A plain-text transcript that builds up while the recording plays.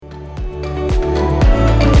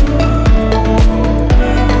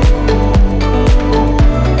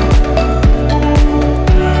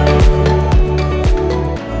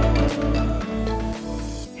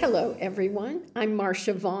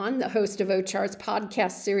Marcia Vaughn, the host of OCHAR's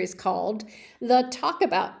podcast series called The Talk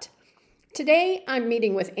About. Today, I'm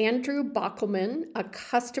meeting with Andrew Bockelman, a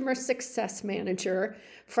customer success manager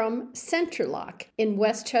from Sentrilock in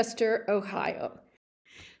Westchester, Ohio.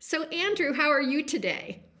 So, Andrew, how are you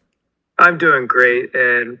today? I'm doing great,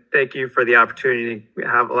 and thank you for the opportunity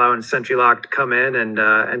to allowing Sentrilock to come in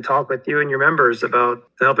and talk with you and your members to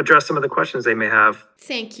help address some of the questions they may have.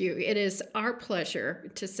 Thank you. It is our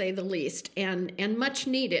pleasure, to say the least, and much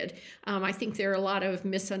needed. I think there are a lot of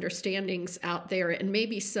misunderstandings out there and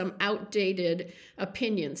maybe some outdated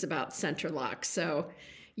opinions about Sentrilock. So,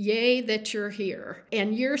 yay that you're here.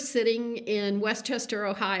 And you're sitting in Westchester,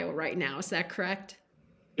 Ohio right now. Is that correct?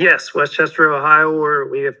 Yes, Westchester, Ohio, where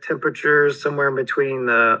we have temperatures somewhere in between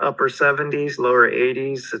the upper 70s, lower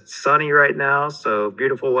 80s. It's sunny right now, so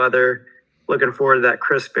beautiful weather. Looking forward to that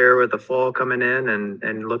crisp air with the fall coming in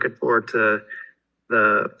and looking forward to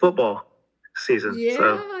the football season.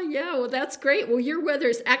 Yeah. Well, that's great. Well, your weather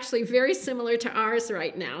is actually very similar to ours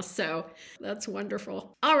right now, so that's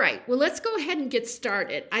wonderful. All right. Well, let's go ahead and get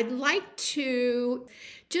started. I'd like to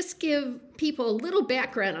just give people a little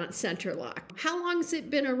background on Sentrilock. How long has it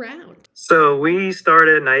been around? So we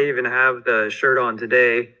started, and I even have the shirt on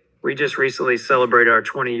today. We just recently celebrated our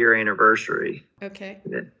 20-year anniversary. Okay.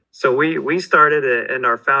 So we started it, and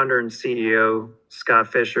our founder and CEO,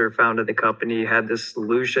 Scott Fisher, founded the company, had this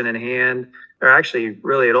solution in hand. Or actually,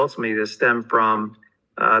 really, it ultimately stemmed from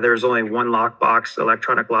there was only one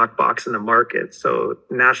electronic lockbox in the market. So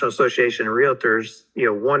National Association of Realtors,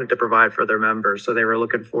 wanted to provide for their members. So they were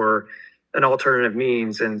looking for an alternative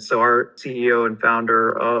means. And so our CEO and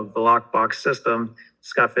founder of the lockbox system,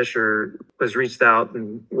 Scott Fisher, was reached out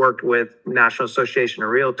and worked with National Association of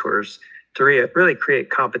Realtors to really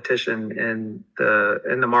create competition in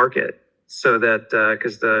the market, so that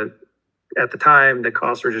because at the time the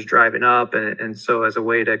costs were just driving up, and so as a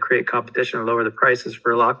way to create competition and lower the prices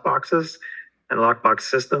for lockboxes and lockbox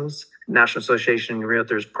systems, National Association of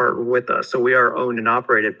Realtors partnered with us. So we are owned and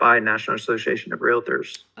operated by National Association of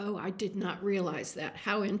Realtors. Oh, I did not realize that.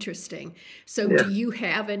 How interesting. So Do you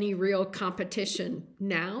have any real competition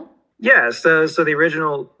now? Yeah, so the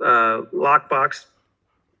original lockbox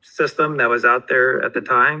system that was out there at the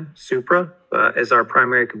time, Supra, is our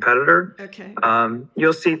primary competitor. Okay.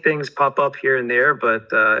 You'll see things pop up here and there,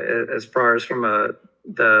 but as far as from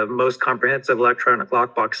the most comprehensive electronic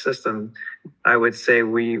lockbox system, I would say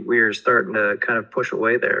we are starting to kind of push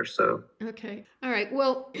away there. So. Okay. All right.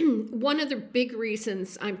 Well, one of the big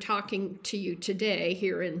reasons I'm talking to you today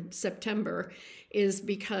here in September is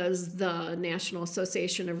because the National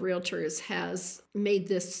Association of Realtors has made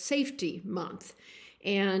this Safety Month.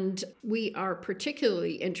 And we are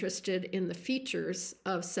particularly interested in the features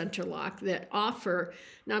of Sentrilock that offer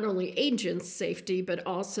not only agents safety, but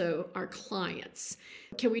also our clients.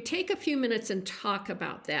 Can we take a few minutes and talk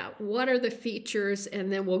about that? What are the features?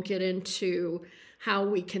 And then we'll get into how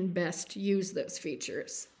we can best use those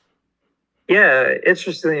features. Yeah,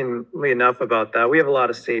 interestingly enough about that, we have a lot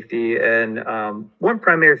of safety. And one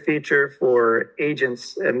primary feature for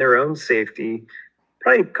agents and their own safety,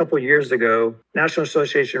 probably a couple of years ago, National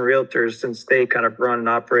Association of Realtors, since they kind of run and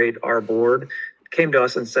operate our board, came to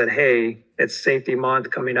us and said, hey, it's Safety Month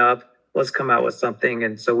coming up. Let's come out with something.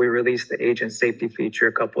 And so we released the agent safety feature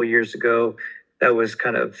a couple of years ago that was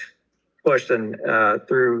kind of pushed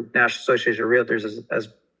through National Association of Realtors as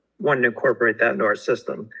wanting to incorporate that into our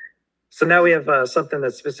system. So now we have something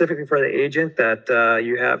that's specifically for the agent, that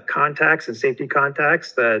you have contacts and safety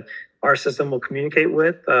contacts that our system will communicate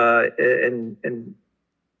with and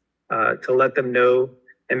to let them know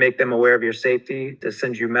and make them aware of your safety, to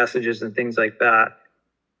send you messages and things like that.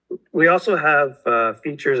 We also have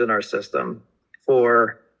features in our system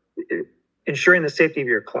for ensuring the safety of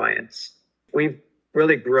your clients. We've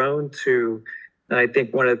really grown to, and I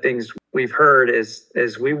think one of the things we've heard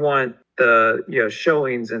is we want the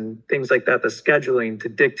showings and things like that, the scheduling, to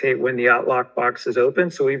dictate when the lockbox is open.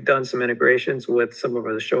 So we've done some integrations with some of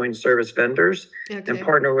the showing service vendors and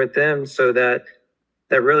partner with them so that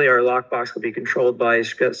really our lockbox will be controlled by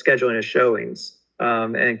scheduling of showings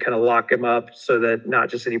and kind of lock them up so that not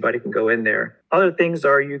just anybody can go in there. Other things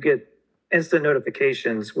are you get instant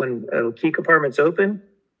notifications. When a key compartment's open,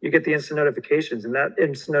 you get the instant notifications, and that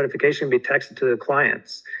instant notification can be texted to the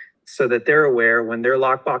clients so that they're aware when their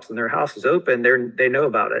lockbox in their house is open, they know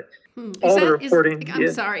about it.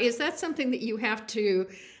 Sorry, is that something that you have to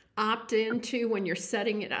opt into when you're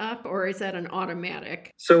setting it up, or is that an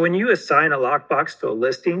automatic? So when you assign a lockbox to a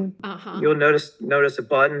listing, you'll notice a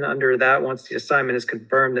button under that once the assignment is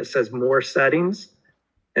confirmed that says more settings.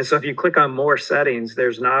 And so if you click on more settings,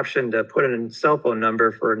 there's an option to put in a cell phone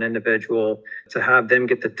number for an individual to have them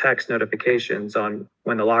get the text notifications on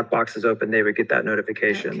when the lockbox is open, they would get that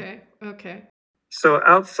notification. Okay. So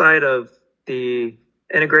outside of the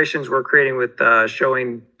integrations we're creating with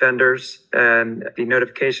showing vendors and the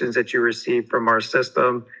notifications that you receive from our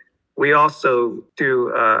system, we also do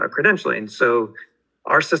credentialing. So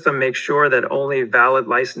our system makes sure that only valid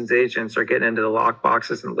licensed agents are getting into the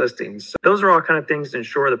lockboxes and listings. So those are all kind of things to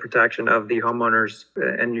ensure the protection of the homeowners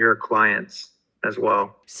and your clients as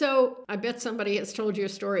well. So I bet somebody has told you a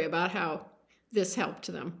story about how this helped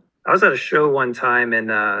them. I was at a show one time and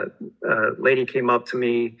a lady came up to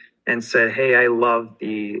me and said, "Hey, I love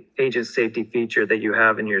the agent safety feature that you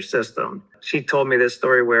have in your system." She told me this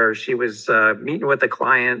story where she was meeting with a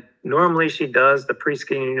client. Normally she does the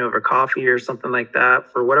pre-screening over coffee or something like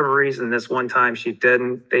that. For whatever reason, this one time she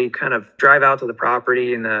didn't. They kind of drive out to the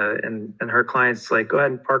property and her client's like, "Go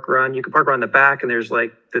ahead and park around. You can park around the back." And there's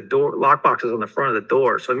like the door lockbox is on the front of the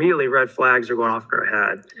door. So immediately red flags are going off in her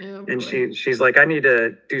head. Oh, and boy. she's like, "I need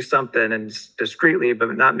to do something and discreetly,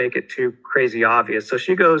 but not make it too crazy obvious." So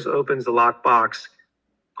she goes, opens the lockbox,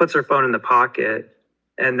 puts her phone in the pocket.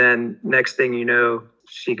 And then next thing you know,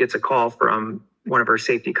 she gets a call from one of her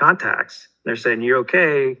safety contacts. They're saying, "You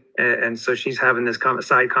okay?" And so she's having this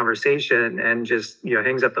side conversation and just,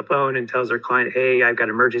 hangs up the phone and tells her client, "Hey, I've got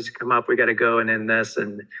emergency come up. We got to go and end this."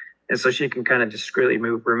 And so she can kind of discreetly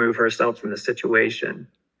remove herself from the situation.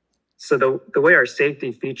 So the way our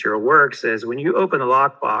safety feature works is when you open the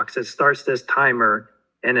lockbox, it starts this timer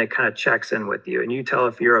and it kind of checks in with you and you tell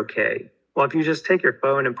if you're okay. Well, if you just take your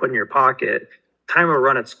phone and put it in your pocket, time will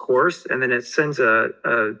run its course and then it sends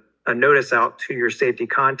a notice out to your safety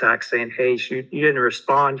contact saying, "Hey, you didn't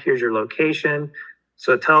respond. Here's your location."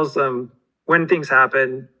 So it tells them when things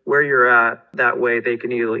happen, where you're at. That way they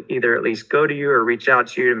can either at least go to you or reach out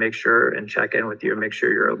to you to make sure and check in with you and make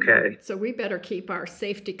sure you're okay. So we better keep our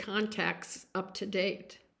safety contacts up to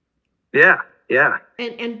date. Yeah.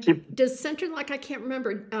 And does Sentrilock, I can't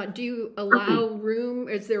remember, do you allow room?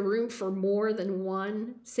 Is there room for more than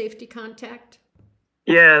one safety contact?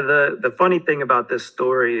 Yeah, the funny thing about this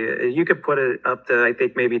story, you could put it up to, I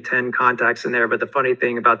think, maybe 10 contacts in there. But the funny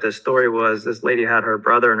thing about this story was this lady had her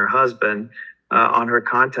brother and her husband on her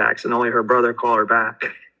contacts and only her brother called her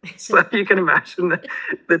back. So you can imagine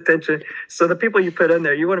the tension. So the people you put in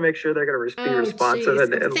there, you want to make sure they're going to be responsive.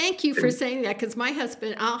 Well, thank you for saying that, because my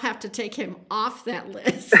husband, I'll have to take him off that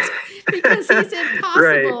list because he's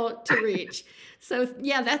impossible to reach. So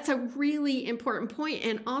yeah, that's a really important point.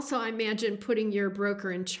 And also I imagine putting your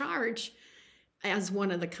broker in charge as one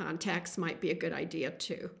of the contacts might be a good idea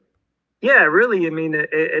too. Yeah, really. I mean,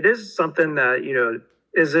 it is something that,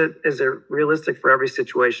 is it realistic for every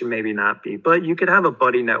situation? Maybe not be, but you could have a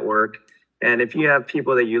buddy network. And if you have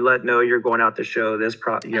people that you let know you're going out to show this,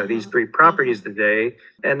 these 3 properties today,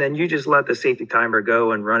 and then you just let the safety timer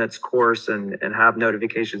go and run its course and have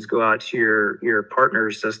notifications go out to your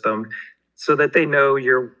partner's system so that they know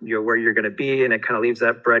you're where you're going to be. And it kind of leaves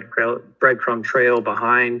that breadcrumb trail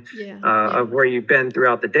behind of where you've been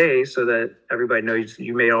throughout the day so that everybody knows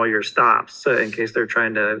you made all your stops. So in case they're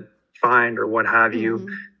trying to find or what have you,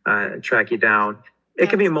 track you down. It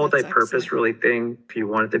can be a multi-purpose really thing if you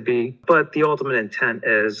want it to be. But the ultimate intent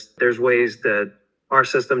is there's ways that our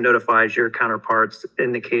system notifies your counterparts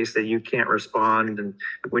in the case that you can't respond and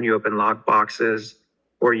when you open lock boxes,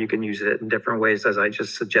 or you can use it in different ways as I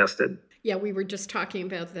just suggested. Yeah, we were just talking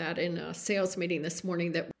about that in a sales meeting this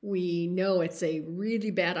morning, that we know it's a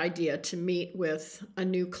really bad idea to meet with a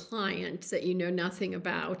new client that you know nothing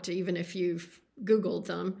about, even if you've Googled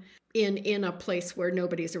them, in a place where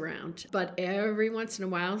nobody's around. But every once in a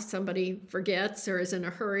while, somebody forgets or is in a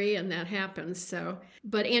hurry, and that happens. So,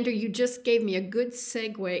 but Andrew, you just gave me a good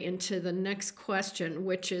segue into the next question,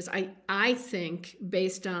 which is, I think,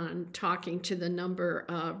 based on talking to the number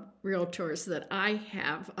of realtors that I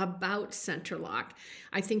have about Sentrilock,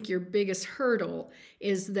 I think your biggest hurdle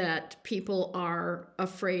is that people are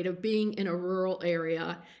afraid of being in a rural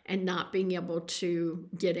area and not being able to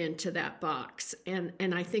get into that box. And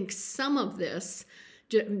I think some of this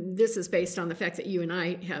is based on the fact that you and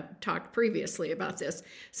I have talked previously about this.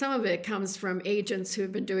 Some of it comes from agents who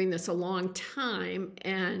have been doing this a long time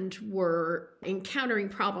and were encountering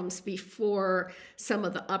problems before some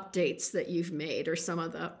of the updates that you've made or some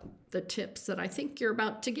of the tips that I think you're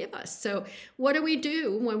about to give us. So what do we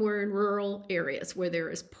do when we're in rural areas where there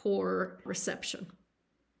is poor reception?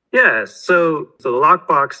 Yeah, so the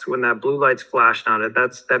lockbox, when that blue light's flashed on it,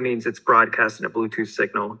 that means it's broadcasting a Bluetooth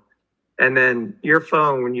signal. And then your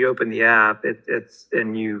phone, when you open the app,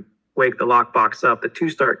 wake the lockbox up, the two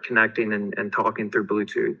start connecting and talking through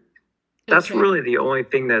Bluetooth. That's Okay. really the only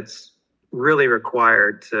thing that's really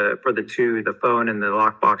required for the phone and the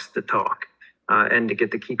lockbox to talk and to get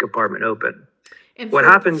the key compartment open. And What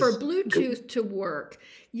for happens? Bluetooth to work,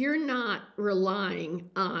 you're not relying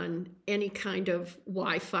on any kind of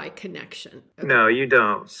Wi-Fi connection. Okay. No, you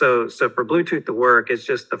don't. So for Bluetooth to work, it's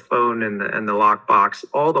just the phone and the lockbox.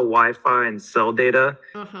 All the Wi-Fi and cell data.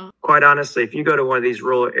 Quite honestly, if you go to one of these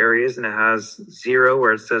rural areas and it has 0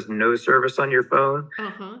 where it says no service on your phone,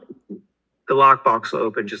 the lockbox will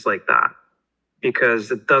open just like that,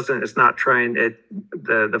 because it's not trying it.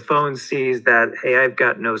 The phone sees that, hey, I've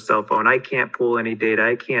got no cell phone. I can't pull any data.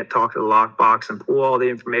 I can't talk to the lockbox and pull all the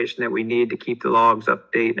information that we need to keep the logs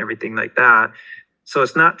update and everything like that. So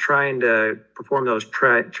it's not trying to perform those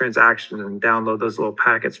transactions and download those little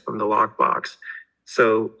packets from the lockbox.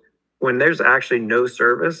 So when there's actually no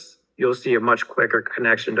service, you'll see a much quicker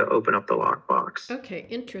connection to open up the lockbox. Okay,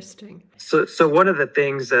 interesting. So one of the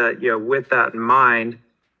things that, with that in mind,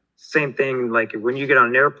 same thing, like when you get on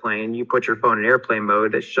an airplane, you put your phone in airplane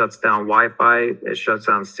mode, it shuts down Wi-Fi, it shuts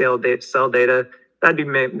down cell data. That'd be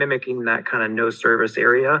mimicking that kind of no service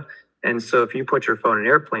area. And so if you put your phone in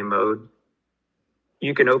airplane mode,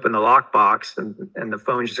 you can open the lockbox and the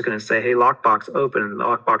phone's just going to say, hey, lockbox open, and the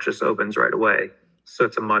lockbox just opens right away. So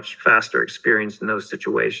it's a much faster experience in those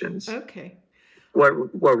situations. Okay.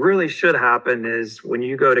 What really should happen is when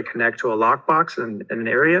you go to connect to a lockbox in an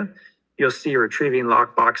area, you'll see retrieving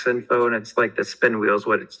lockbox info, and it's like the spin wheels,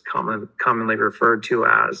 what it's commonly referred to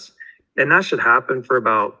as. And that should happen for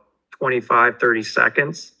about 25, 30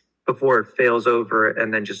 seconds before it fails over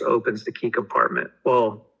and then just opens the key compartment.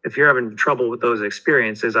 Well, if you're having trouble with those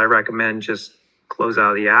experiences, I recommend just close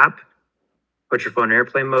out of the app, put your phone in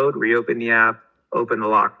airplane mode, reopen the app, open the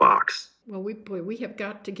lockbox. Well, we have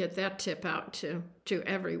got to get that tip out to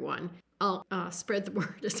everyone. I'll spread the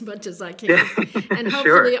word as much as I can. And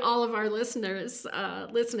hopefully all of our listeners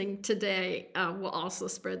listening today will also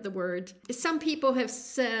spread the word. Some people have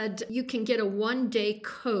said you can get a 1-day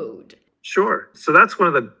code. Sure. So that's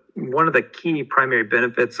one of the key primary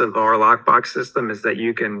benefits of our lockbox system is that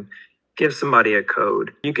you can give somebody a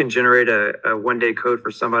code. You can generate a 1-day code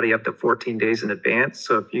for somebody up to 14 days in advance.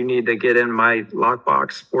 So if you need to get in my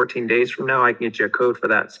lockbox 14 days from now, I can get you a code for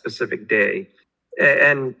that specific day.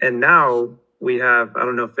 And now we have, I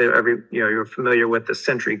don't know if you're familiar with the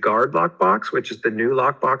Sentrilock lockbox, which is the new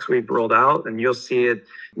lockbox we've rolled out, and you'll see it,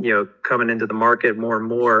 coming into the market more and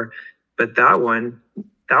more. But that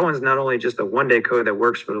one's not only just a 1-day code that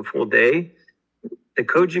works for the full day. The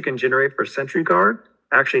code you can generate for Sentrilock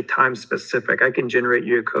actually time specific. I can generate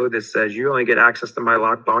you a code that says you only get access to my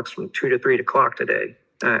lockbox from 2 to 3 o'clock today.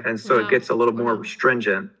 And so it gets a little more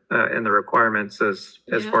stringent in the requirements as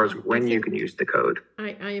far as when you can use the code.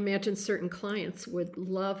 I imagine certain clients would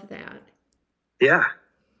love that. Yeah,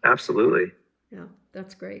 absolutely. Yeah,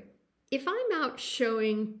 that's great. If I'm out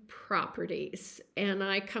showing properties and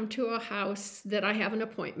I come to a house that I have an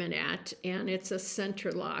appointment at and it's a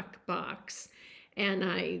Sentrilock box, and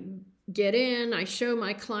I get in, I show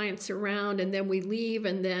my clients around, and then we leave,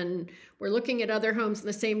 and then we're looking at other homes in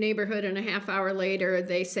the same neighborhood, and a half hour later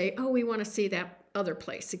they say, oh, we want to see that other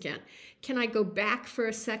place again. Can I go back for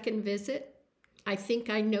a second visit? I think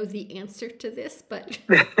I know the answer to this, but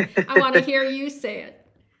I want to hear you say it.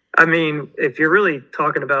 I mean, if you're really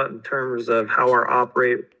talking about in terms of how our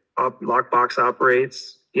lockbox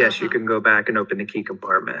operates, yes, you can go back and open the key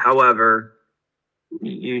compartment. However,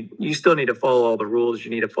 you still need to follow all the rules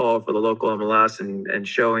you need to follow for the local MLS and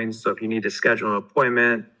showings. So if you need to schedule an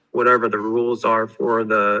appointment, whatever the rules are for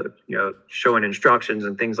the showing instructions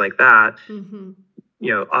and things like that,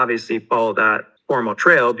 obviously follow that formal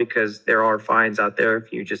trail, because there are fines out there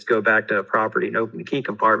if you just go back to a property and open the key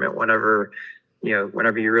compartment whenever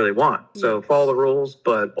you really want. So follow the rules,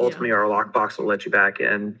 but ultimately our lockbox will let you back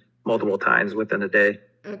in multiple times within a day.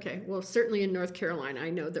 Okay. Well, certainly in North Carolina,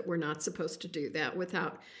 I know that we're not supposed to do that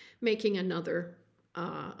without making another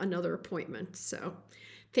appointment. So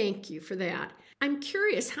thank you for that. I'm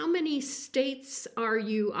curious, how many states are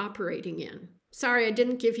you operating in? Sorry, I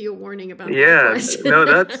didn't give you a warning about that question. No,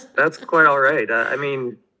 that's quite all right. I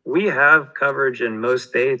mean, we have coverage in most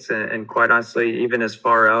states, and quite honestly, even as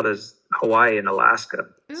far out as Hawaii and Alaska.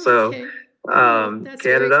 Okay.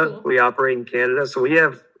 Canada, cool. We operate in Canada. So we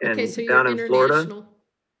have down in Florida.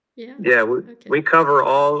 Yeah, we cover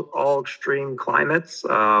all extreme climates.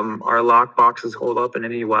 Our lock boxes hold up in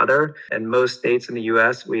any weather. And most states in the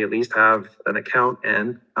U.S., we at least have an account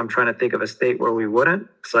in. I'm trying to think of a state where we wouldn't.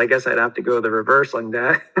 So I guess I'd have to go the reverse on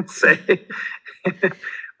that and say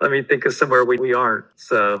let me think of somewhere we aren't.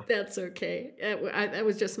 So That's okay. That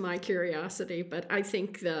was just my curiosity, but I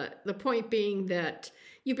think the point being that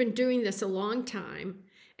you've been doing this a long time,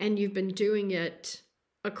 and you've been doing it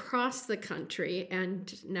across the country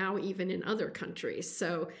and now even in other countries.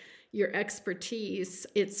 So your expertise,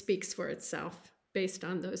 it speaks for itself based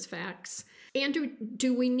on those facts. Andrew,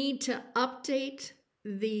 do we need to update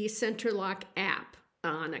the Sentrilock app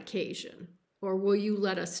on occasion, or will you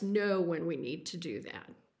let us know when we need to do that?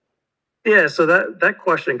 yeah, so that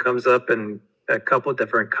question comes up in a couple of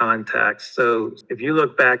different contexts. So if you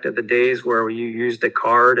look back at the days where you used a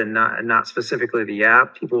card and not specifically the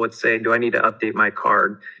app, people would say, "Do I need to update my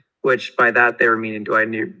card?" Which by that they were meaning, "Do I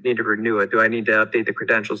need to renew it? Do I need to update the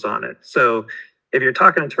credentials on it?" So if you're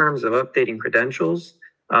talking in terms of updating credentials,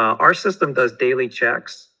 our system does daily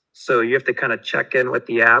checks. So you have to kind of check in with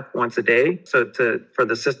the app once a day. So for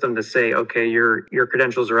the system to say, "Okay, your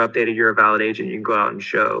credentials are updated. You're a valid agent. You can go out and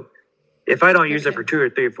show." If I don't use it for 2 or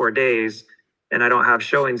 3 or 4 days and I don't have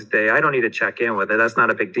showings a day, I don't need to check in with it. That's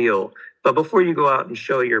not a big deal. But before you go out and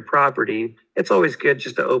show your property, it's always good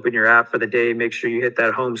just to open your app for the day, make sure you hit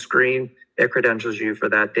that home screen. It credentials you for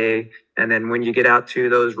that day. And then when you get out to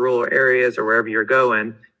those rural areas or wherever you're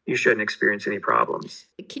going, you shouldn't experience any problems.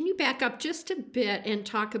 Can you back up just a bit and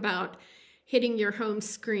talk about hitting your home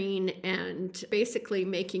screen and basically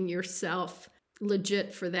making yourself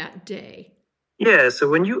legit for that day? Yeah, so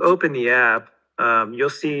when you open the app, you'll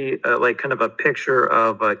see like kind of a picture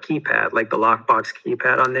of a keypad, like the lockbox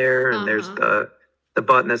keypad on there, and there's the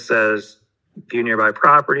button that says "View nearby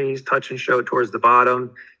properties," touch and show towards the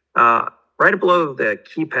bottom. Right below the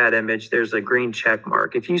keypad image, there's a green check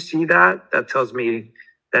mark. If you see that, that tells me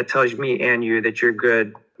and you that you're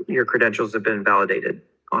good. Your credentials have been validated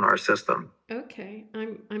on our system. Okay,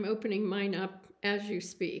 I'm opening mine up as you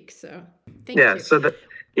speak, so thank Yeah, you. so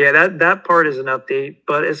that part is an update.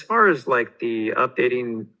 But as far as like the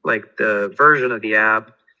updating, like the version of the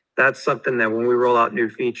app, that's something that when we roll out new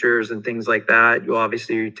features and things like that, you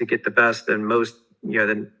obviously to get the best and most,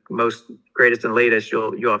 the most greatest and latest,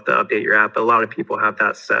 you'll have to update your app. But a lot of people have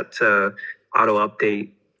that set to auto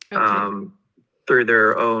update through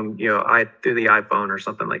their own, through the iPhone or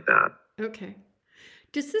something like that. Okay.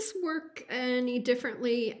 Does this work any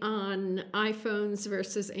differently on iPhones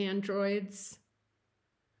versus Androids?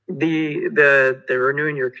 The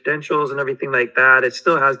renewing your credentials and everything like that, it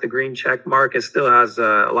still has the green check mark. It still has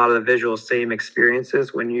a lot of the visual same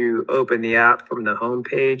experiences when you open the app from the home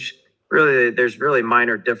page. Really, there's really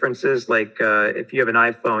minor differences. Like if you have an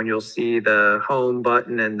iPhone, you'll see the home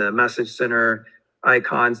button and the message center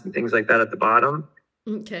icons and things like that at the bottom.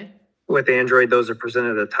 Okay. With Android, those are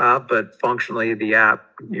presented at the top, but functionally the app,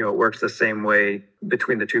 works the same way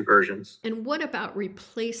between the two versions. And what about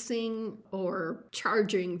replacing or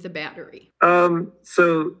charging the battery?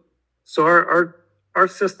 So our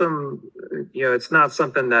system, it's not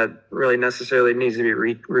something that really necessarily needs to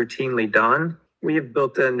be routinely done. We have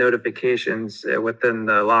built-in notifications within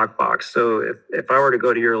the lockbox. So if I were to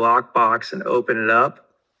go to your lockbox and open it up,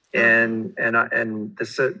 and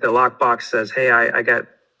the lockbox says, "Hey, I got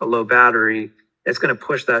a low battery," it's going to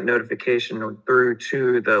push that notification through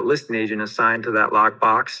to the listing agent assigned to that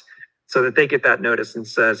lockbox so that they get that notice and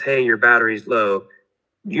says, "Hey, your battery's low."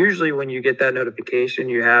 Usually when you get that notification,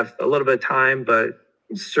 you have a little bit of time, but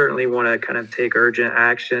you certainly want to kind of take urgent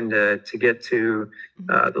action to get to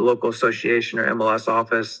the local association or MLS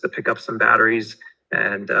office to pick up some batteries.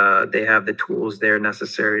 And they have the tools there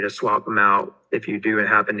necessary to swap them out if you do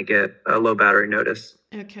happen to get a low battery notice.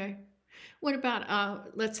 Okay. What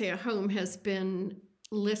about, let's say a home has been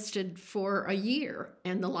listed for a year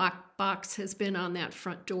and the lockbox has been on that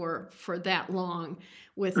front door for that long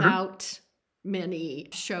without many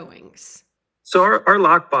showings? So our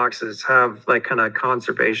lock boxes have like kind of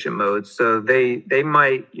conservation mode. So they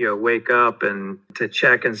might, wake up and to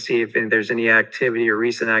check and see if there's any activity or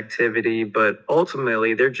recent activity, but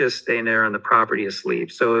ultimately they're just staying there on the property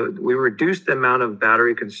asleep. So we reduce the amount of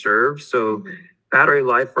battery conserved. So battery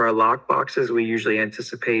life for our lock boxes, we usually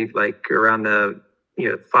anticipate like around the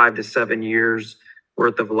 5 to 7 years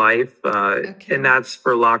worth of life. And that's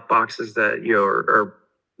for lock boxes that are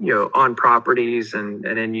on properties and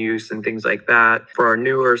in use and things like that. For our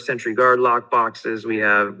newer SentryGuard lock boxes, we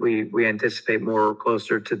anticipate more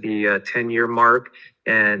closer to the 10-year mark.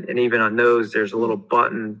 And even on those, there's a little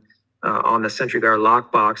button on the SentryGuard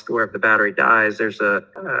lock box to where if the battery dies, there's a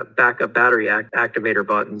backup battery activator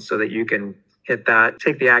button so that you can hit that,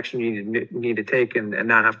 take the action you need to take and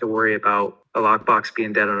not have to worry about a lockbox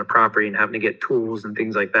being dead on a property and having to get tools and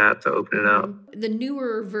things like that to open it up. The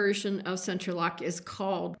newer version of Sentrilock is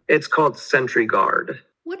called? It's called SentryGuard.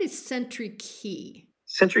 What is SentryKey?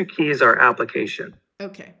 Sentry Key is our application.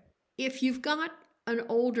 Okay. If you've got an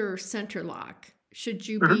older Sentrilock, should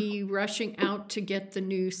you Mhm. be rushing out to get the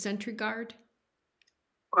new SentryGuard?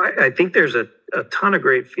 I think there's a ton of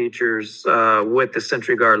great features with the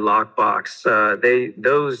SentryGuard lockbox.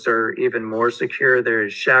 Those are even more secure. Their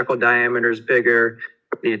shackle diameter is bigger.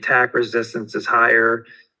 The attack resistance is higher.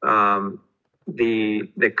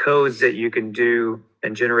 The codes that you can do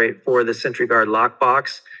and generate for the SentryGuard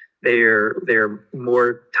lockbox, they're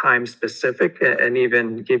more time specific and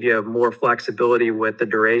even give you more flexibility with the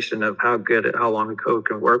duration of how long a code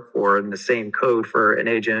can work for. And the same code for an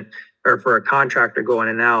agent or for a contractor going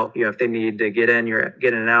in and out, if they need to get in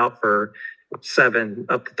and out for 7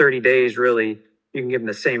 up to 30 days, really, you can give them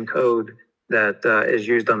the same code that is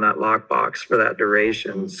used on that lockbox for that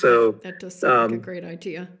duration. So that does sound like a great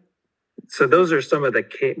idea. So those are some of the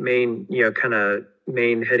main, kind of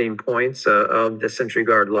main hitting points of the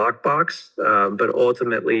SentryGuard lockbox. But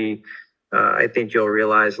ultimately, I think you'll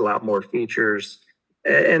realize a lot more features,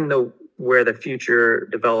 and where the future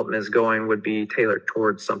development is going would be tailored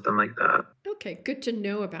towards something like that. Okay, good to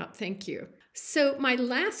know about. Thank you. So my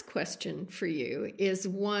last question for you is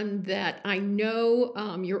one that I know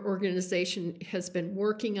your organization has been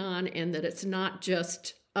working on, and that it's not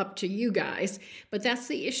just up to you guys, but that's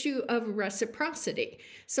the issue of reciprocity.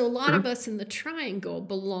 So a lot of us in the Triangle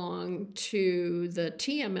belong to the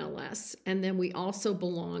TMLS, and then we also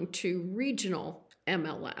belong to regional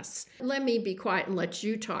MLS. Let me be quiet and let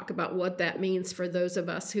you talk about what that means for those of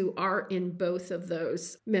us who are in both of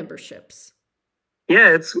those memberships.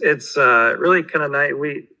 Yeah, it's really kind of nice.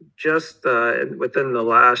 We just within the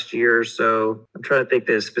last year or so, I'm trying to think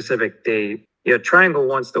the specific date. Triangle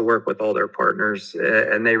wants to work with all their partners,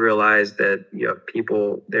 and they realize that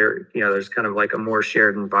people there, there's kind of like a more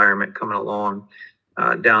shared environment coming along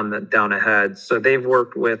down ahead. So they've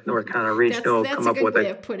worked with North Carolina Regional. That's a good way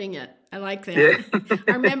of putting it. I like that. Yeah.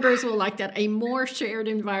 Our members will like that. A more shared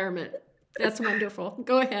environment. That's wonderful.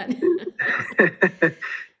 Go ahead.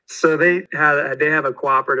 So they have a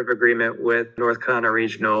cooperative agreement with North Carolina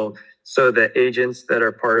Regional, so the agents that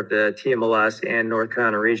are part of the TMLS and North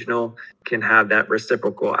Carolina Regional can have that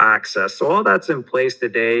reciprocal access. So all that's in place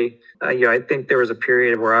today. I think there was a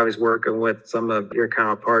period where I was working with some of your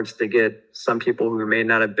counterparts to get some people who may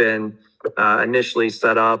not have been initially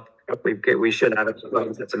set up. We should have it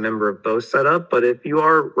that's a member of both set up. But if you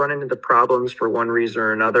are running into problems for one reason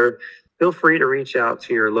or another, feel free to reach out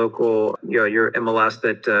to your local, your MLS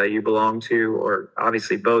that you belong to, or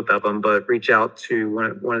obviously both of them, but reach out to one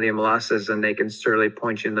of the MLSs and they can certainly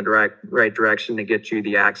point you in the right direction to get you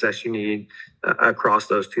the access you need across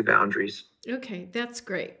those two boundaries. Okay, that's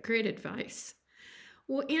great. Great advice.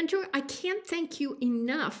 Well, Andrew, I can't thank you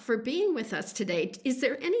enough for being with us today. Is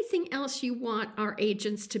there anything else you want our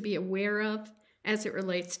agents to be aware of as it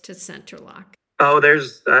relates to Sentrilock? Oh,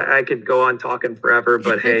 I could go on talking forever,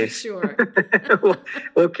 but hey, sure.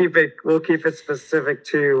 we'll keep it specific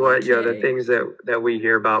to what the things that we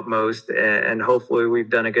hear about most, and hopefully we've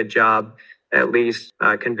done a good job at least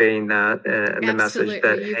conveying that and the message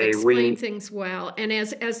that You've explained things well. And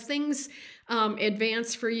as things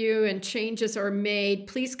advance for you and changes are made,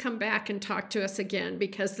 please come back and talk to us again,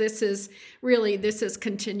 because this is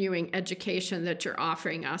continuing education that you're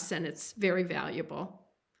offering us, and it's very valuable.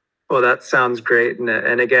 Well, that sounds great.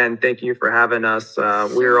 And again, thank you for having us.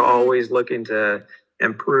 We're always looking to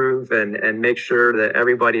improve and make sure that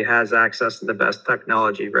everybody has access to the best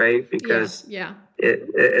technology, right? Because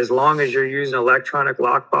as long as you're using electronic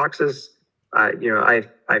lock boxes, I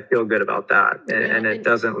feel good about that. And it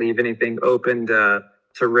doesn't leave anything open to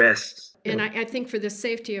risks. And I think for the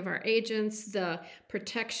safety of our agents, the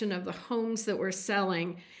protection of the homes that we're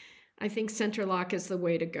selling, I think Sentrilock is the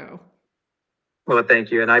way to go. Well, thank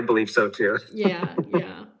you. And I believe so too. Yeah.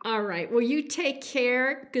 All right. Well, you take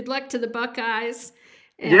care. Good luck to the Buckeyes.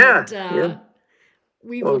 And,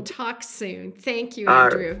 we will talk soon. Thank you,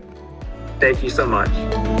 Andrew. Thank you so much.